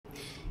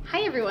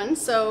everyone,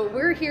 so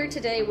we're here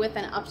today with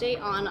an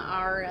update on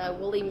our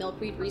woolly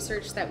milkweed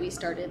research that we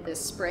started this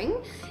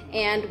spring.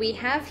 And we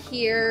have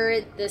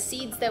here the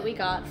seeds that we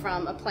got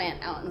from a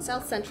plant out in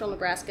south central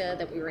Nebraska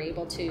that we were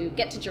able to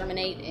get to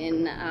germinate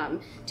in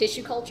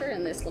tissue culture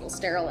in this little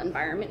sterile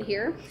environment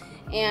here.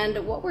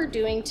 And what we're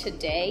doing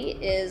today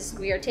is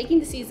we are taking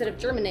the seeds that have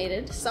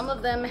germinated. Some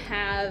of them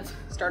have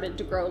started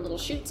to grow little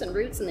shoots and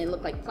roots and they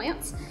look like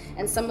plants,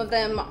 and some of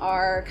them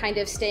are kind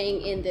of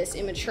staying in this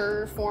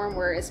immature form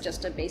where it's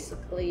just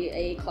basically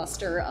a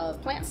cluster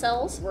of plant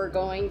cells. We're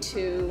going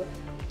to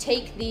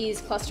take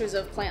these clusters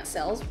of plant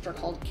cells, which are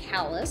called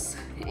callus,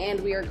 and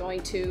we are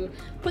going to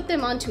put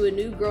them onto a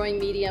new growing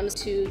medium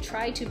to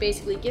try to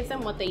basically give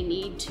them what they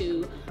need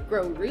to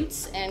grow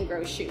roots and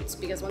grow shoots,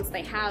 because once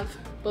they have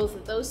both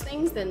of those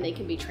things, then they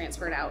can be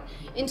transferred out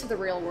into the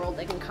real world.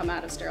 They can come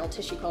out of sterile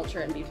tissue culture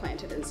and be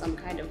planted in some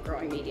kind of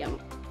growing medium.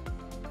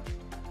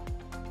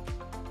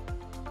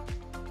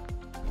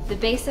 The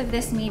base of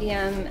this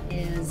medium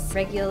is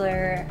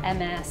regular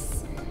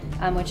MS,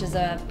 which is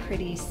a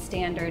pretty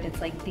standard,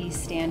 it's like the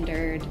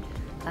standard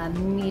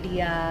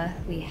media.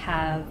 We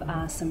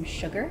have some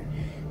sugar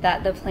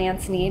that the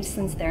plants need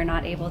since they're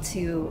not able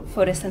to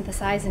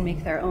photosynthesize and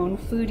make their own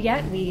food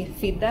yet. We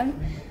feed them.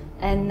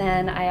 And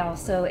then I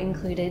also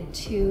included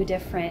 2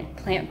 different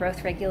plant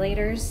growth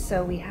regulators.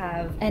 So we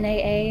have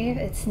NAA,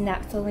 it's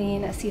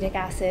naphthalene, acetic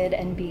acid,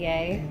 and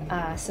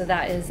BA. So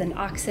that is an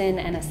auxin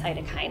and a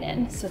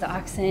cytokinin. So the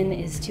auxin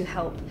is to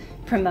help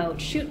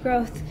promote shoot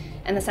growth,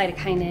 and the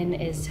cytokinin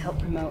is to help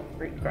promote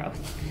root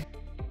growth.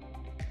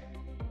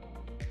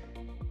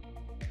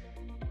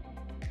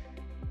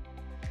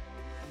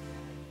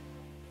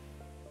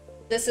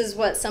 This is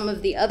what some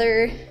of the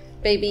other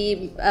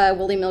baby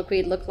woolly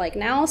milkweed look like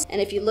now.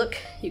 And if you look,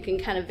 you can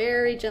kind of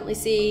very gently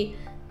see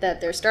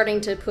that they're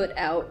starting to put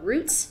out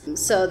roots.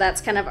 So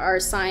that's kind of our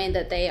sign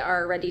that they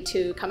are ready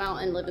to come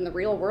out and live in the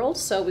real world.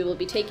 So we will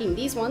be taking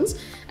these ones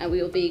and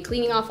we will be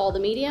cleaning off all the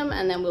medium,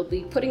 and then we'll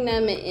be putting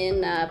them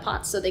in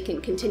pots so they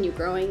can continue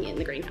growing in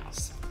the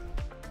greenhouse.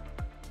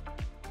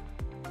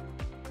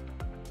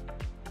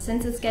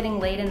 Since it's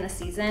getting late in the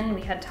season,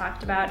 we had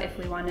talked about if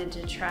we wanted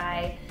to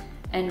try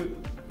and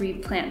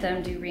replant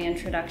them, do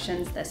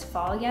reintroductions this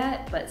fall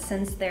yet, but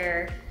since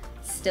they're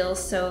still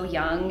so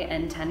young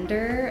and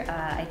tender,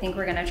 I think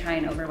we're gonna try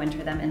and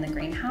overwinter them in the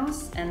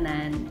greenhouse and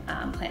then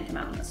plant them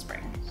out in the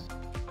spring.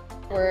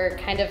 We're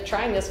kind of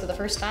trying this for the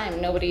first time.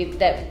 Nobody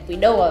that we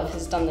know of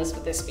has done this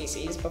with this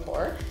species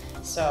before,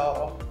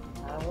 so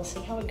we'll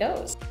see how it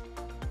goes.